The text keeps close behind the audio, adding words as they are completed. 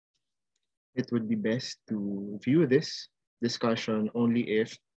it would be best to view this discussion only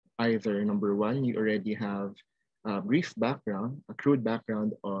if either number one, you already have a brief background, a crude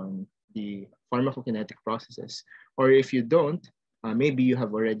background on the pharmacokinetic processes, or if you don't, maybe you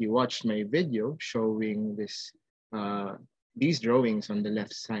have already watched my video showing uh, these drawings on the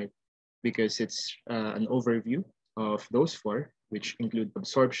left side, because it's an overview of those four, which include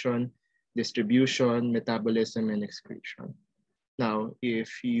absorption, distribution, metabolism, and excretion. Now,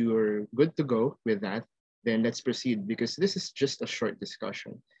 if you're good to go with that, then let's proceed, because this is just a short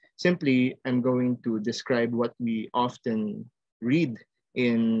discussion. Simply, I'm going to describe what we often read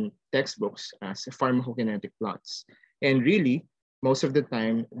in textbooks as pharmacokinetic plots. And really, most of the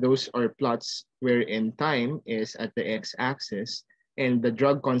time, those are plots wherein time is at the x-axis and the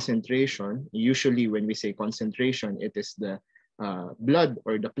drug concentration, usually when we say concentration, it is the blood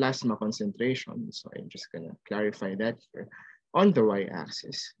or the plasma concentration. So I'm just gonna clarify that here on the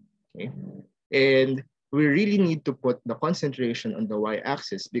y-axis, okay? And we really need to put the concentration on the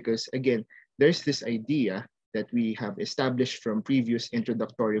y-axis because, again, there's this idea that we have established from previous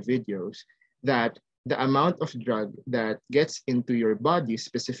introductory videos that the amount of drug that gets into your body,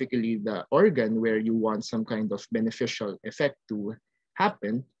 specifically the organ where you want some kind of beneficial effect to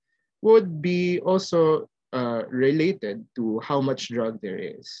happen, would be also related to how much drug there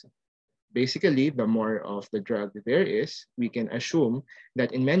is. Basically, the more of the drug there is, we can assume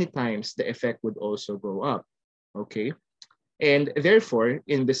that in many times the effect would also go up, okay? And therefore,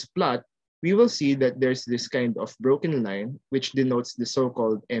 in this plot, we will see that there's this kind of broken line which denotes the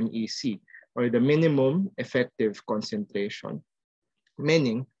so-called MEC, or the minimum effective concentration.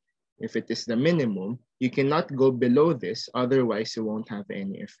 Meaning, if it is the minimum, you cannot go below this, otherwise you won't have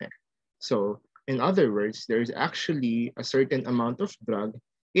any effect. So, in other words, there's actually a certain amount of drug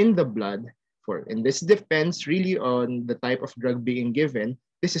in the blood and this depends really on the type of drug being given.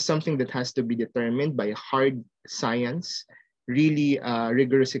 This is something that has to be determined by hard science, really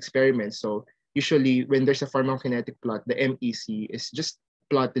rigorous experiments. So usually when there's a pharmacokinetic plot, the MEC is just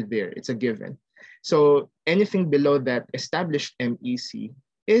plotted there. It's a given. So anything below that established MEC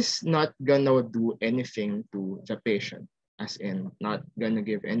is not gonna do anything to the patient, as in not gonna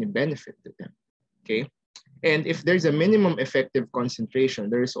give any benefit to them, okay? And if there's a minimum effective concentration,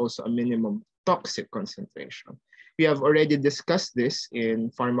 there is also a minimum toxic concentration. We have already discussed this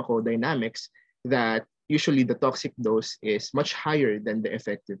in pharmacodynamics that usually the toxic dose is much higher than the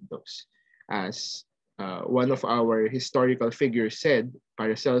effective dose. As one of our historical figures said,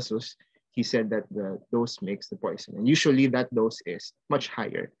 Paracelsus, he said that the dose makes the poison. And usually that dose is much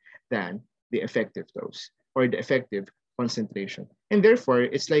higher than the effective dose or the effective concentration. And therefore,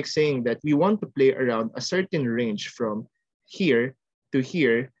 it's like saying that we want to play around a certain range from here to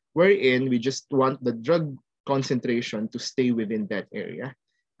here, wherein we just want the drug concentration to stay within that area.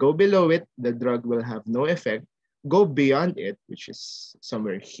 Go below it, the drug will have no effect. Go beyond it, which is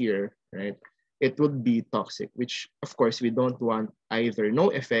somewhere here, right? It would be toxic, which of course we don't want either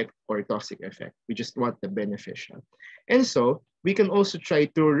no effect or toxic effect. We just want the beneficial. And so we can also try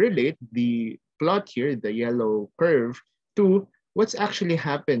to relate the plot here, the yellow curve, to what's actually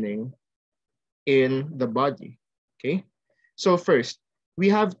happening in the body, okay? So first, we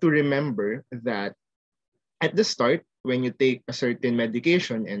have to remember that at the start, when you take a certain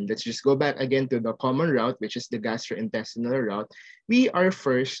medication, and let's just go back again to the common route, which is the gastrointestinal route, we are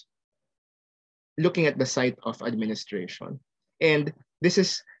first looking at the site of administration. And this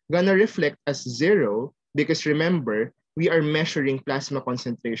is gonna reflect as 0 because remember, we are measuring plasma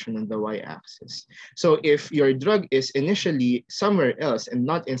concentration on the y-axis. So if your drug is initially somewhere else and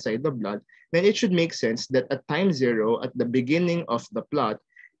not inside the blood, then it should make sense that at time 0, at the beginning of the plot,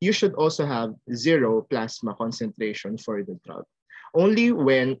 you should also have 0 plasma concentration for the drug. Only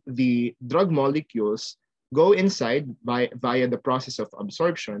when the drug molecules go inside via the process of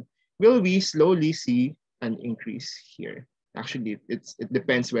absorption will we slowly see an increase here. Actually, it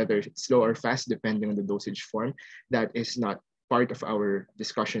depends whether it's slow or fast, depending on the dosage form. That is not part of our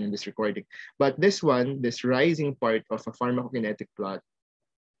discussion in this recording. But this one, this rising part of a pharmacokinetic plot,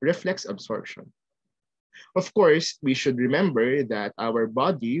 reflects absorption. Of course, we should remember that our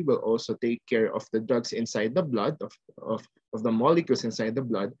body will also take care of the drugs inside the blood, of the molecules inside the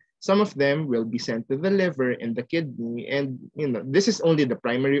blood. Some of them will be sent to the liver and the kidney. And this is only the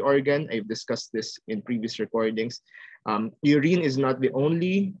primary organ. I've discussed this in previous recordings. Urine is not the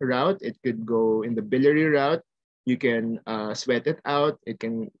only route. It could go in the biliary route. You can sweat it out. It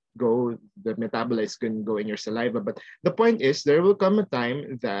can go, the metabolites can go in your saliva. But the point is, there will come a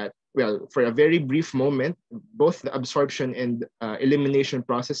time that, well, for a very brief moment, both the absorption and elimination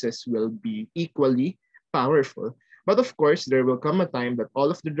processes will be equally powerful. But of course, there will come a time that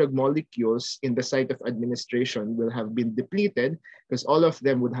all of the drug molecules in the site of administration will have been depleted because all of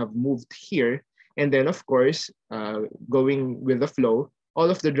them would have moved here. And then, of course, going with the flow, all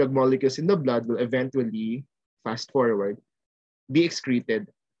of the drug molecules in the blood will eventually, fast forward, be excreted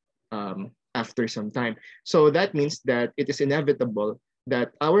after some time. So that means that it is inevitable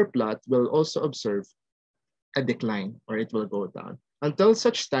that our plot will also observe a decline, or it will go down until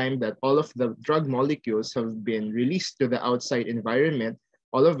such time that all of the drug molecules have been released to the outside environment,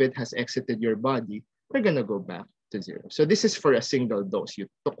 all of it has exited your body, we're gonna go back to zero. So this is for a single dose. You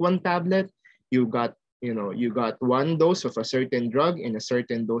took one tablet, you got one dose of a certain drug in a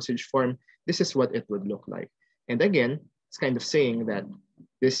certain dosage form. This is what it would look like. And again, it's kind of saying that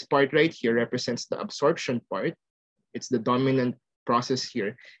this part right here represents the absorption part. It's the dominant process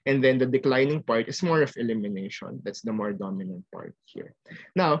here. And then the declining part is more of elimination. That's the more dominant part here.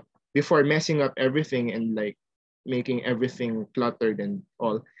 Now, before messing up everything and like making everything cluttered and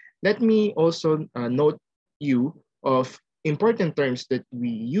all, let me also note you of important terms that we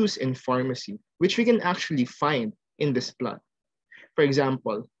use in pharmacy, which we can actually find in this plot. For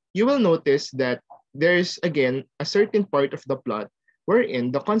example, you will notice that there's again a certain part of the plot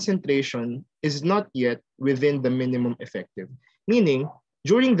wherein the concentration is not yet within the minimum effective. Meaning,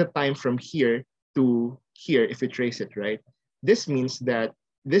 during the time from here to here, if we trace it, right, this means that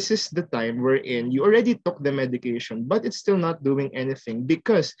this is the time wherein you already took the medication, but it's still not doing anything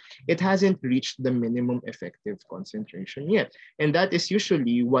because it hasn't reached the minimum effective concentration yet. And that is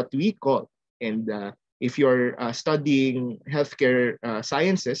usually what we call, and if you're studying healthcare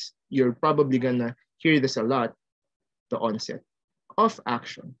sciences, you're probably gonna hear this a lot, the onset of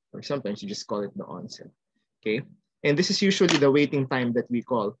action, or sometimes you just call it the onset, okay? And this is usually the waiting time that we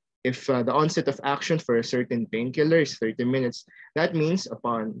call. If the onset of action for a certain painkiller is 30 minutes, that means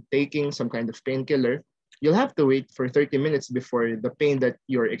upon taking some kind of painkiller, you'll have to wait for 30 minutes before the pain that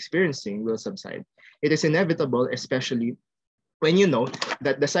you're experiencing will subside. It is inevitable, especially when you know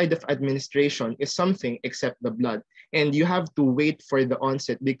that the site of administration is something except the blood. And you have to wait for the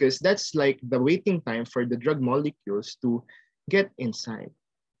onset because that's like the waiting time for the drug molecules to get inside,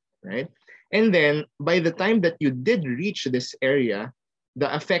 right? And then by the time that you did reach this area, the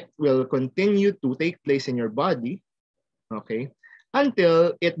effect will continue to take place in your body, okay,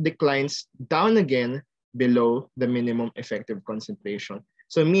 until it declines down again below the minimum effective concentration.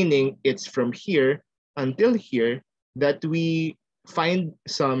 So meaning it's from here until here that we find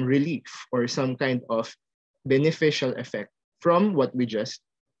some relief or some kind of beneficial effect from what we just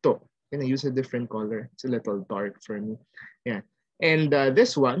took. Can I use a different color? It's a little dark for me. Yeah. And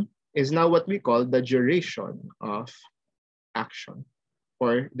this one is now what we call the duration of action,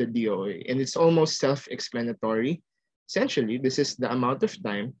 or the DOA. And it's almost self-explanatory. Essentially, this is the amount of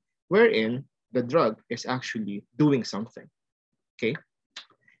time wherein the drug is actually doing something, okay?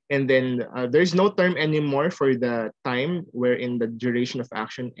 And then there's no term anymore for the time wherein the duration of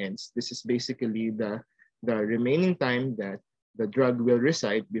action ends. This is basically the remaining time that the drug will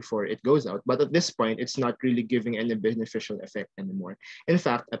reside before it goes out. But at this point, it's not really giving any beneficial effect anymore. In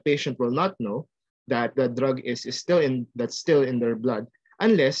fact, a patient will not know that the drug is still in their blood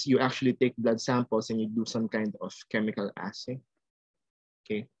unless you actually take blood samples and you do some kind of chemical assay.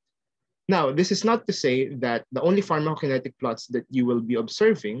 Okay. Now, this is not to say that the only pharmacokinetic plots that you will be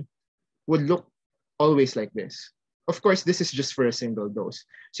observing would look always like this. Of course, this is just for a single dose.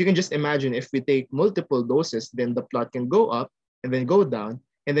 So you can just imagine if we take multiple doses, then the plot can go up and then go down.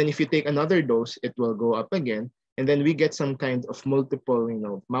 And then if you take another dose, it will go up again. And then we get some kind of multiple,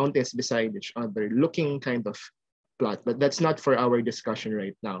 mountains beside each other looking kind of plot. But that's not for our discussion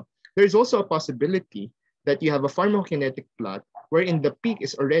right now. There's also a possibility that you have a pharmacokinetic plot wherein the peak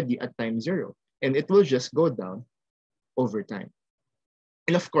is already at time 0 and it will just go down over time.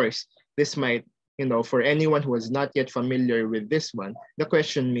 And of course, this might, for anyone who is not yet familiar with this one, the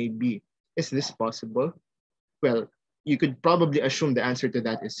question may be, is this possible? Well, you could probably assume the answer to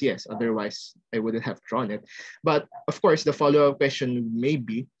that is yes, otherwise I wouldn't have drawn it. But of course, the follow-up question may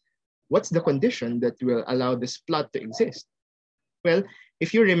be, what's the condition that will allow this plot to exist? Well,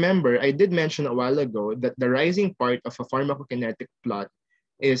 if you remember, I did mention a while ago that the rising part of a pharmacokinetic plot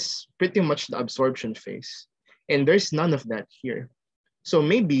is pretty much the absorption phase. And there's none of that here. So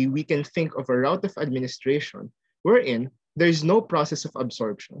maybe we can think of a route of administration wherein there's no process of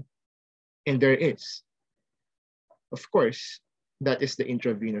absorption. And there is. Of course, that is the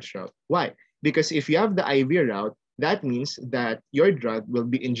intravenous route. Why? Because if you have the IV route, that means that your drug will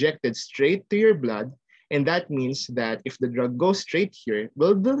be injected straight to your blood. And that means that if the drug goes straight here,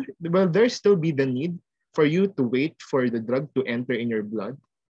 will there still be the need for you to wait for the drug to enter in your blood?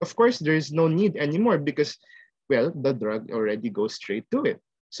 Of course, there is no need anymore because, well, the drug already goes straight to it.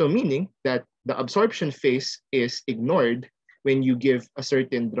 So meaning that the absorption phase is ignored when you give a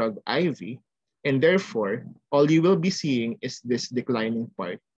certain drug IV, and therefore all you will be seeing is this declining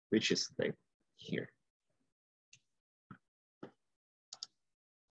part, which is type